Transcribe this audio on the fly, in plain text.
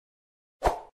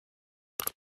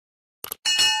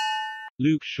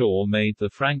Luke Shaw made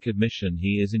the frank admission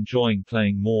he is enjoying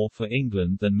playing more for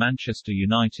England than Manchester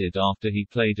United after he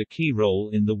played a key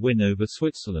role in the win over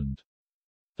Switzerland.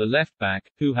 The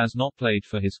left-back, who has not played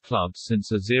for his club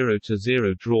since a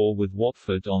 0-0 draw with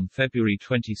Watford on February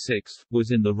 26, was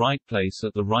in the right place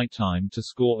at the right time to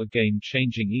score a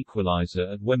game-changing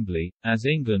equaliser at Wembley. As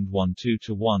England won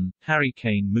 2-1, Harry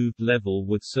Kane moved level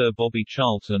with Sir Bobby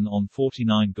Charlton on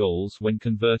 49 goals when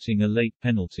converting a late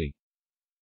penalty.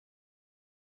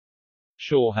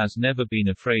 Shaw has never been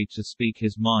afraid to speak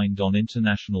his mind on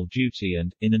international duty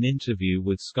and, in an interview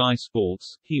with Sky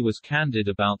Sports, he was candid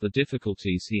about the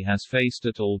difficulties he has faced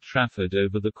at Old Trafford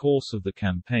over the course of the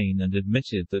campaign and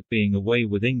admitted that being away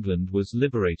with England was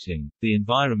liberating. "The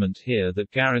environment here that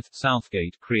Gareth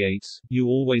Southgate creates, you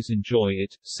always enjoy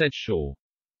it," said Shaw.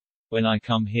 "When I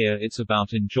come here it's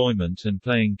about enjoyment and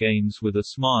playing games with a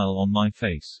smile on my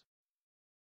face.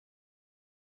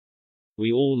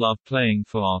 We all love playing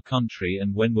for our country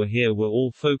and when we're here we're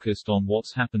all focused on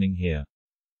what's happening here."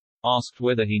 Asked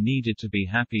whether he needed to be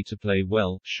happy to play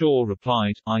well, Shaw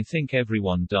replied, "I think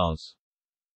everyone does.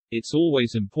 It's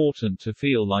always important to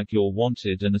feel like you're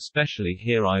wanted and especially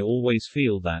here I always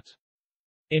feel that.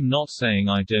 I'm not saying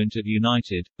I don't at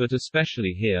United, but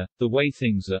especially here, the way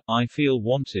things are, I feel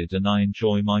wanted and I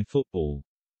enjoy my football."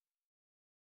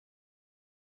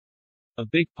 A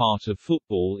big part of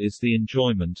football is the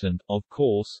enjoyment and, of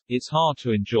course, it's hard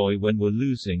to enjoy when we're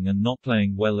losing and not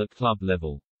playing well at club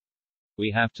level. We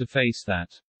have to face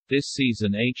that. This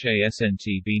season hasn't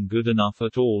been good enough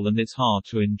at all and it's hard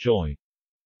to enjoy.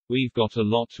 We've got a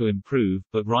lot to improve,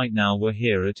 but right now we're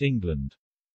here at England.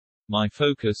 My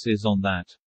focus is on that.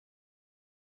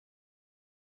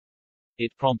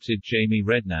 It prompted Jamie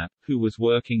Redknapp, who was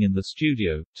working in the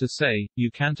studio, to say, "You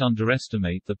can't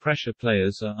underestimate the pressure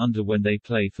players are under when they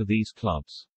play for these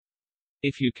clubs.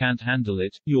 If you can't handle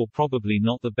it, you're probably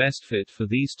not the best fit for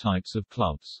these types of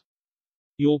clubs.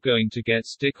 You're going to get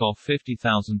stick off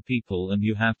 50,000 people and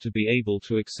you have to be able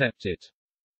to accept it."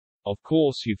 Of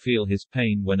course you feel his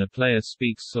pain when a player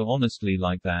speaks so honestly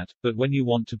like that, but when you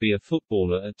want to be a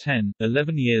footballer at 10,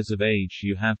 11 years of age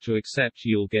you have to accept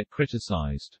you'll get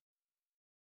criticized.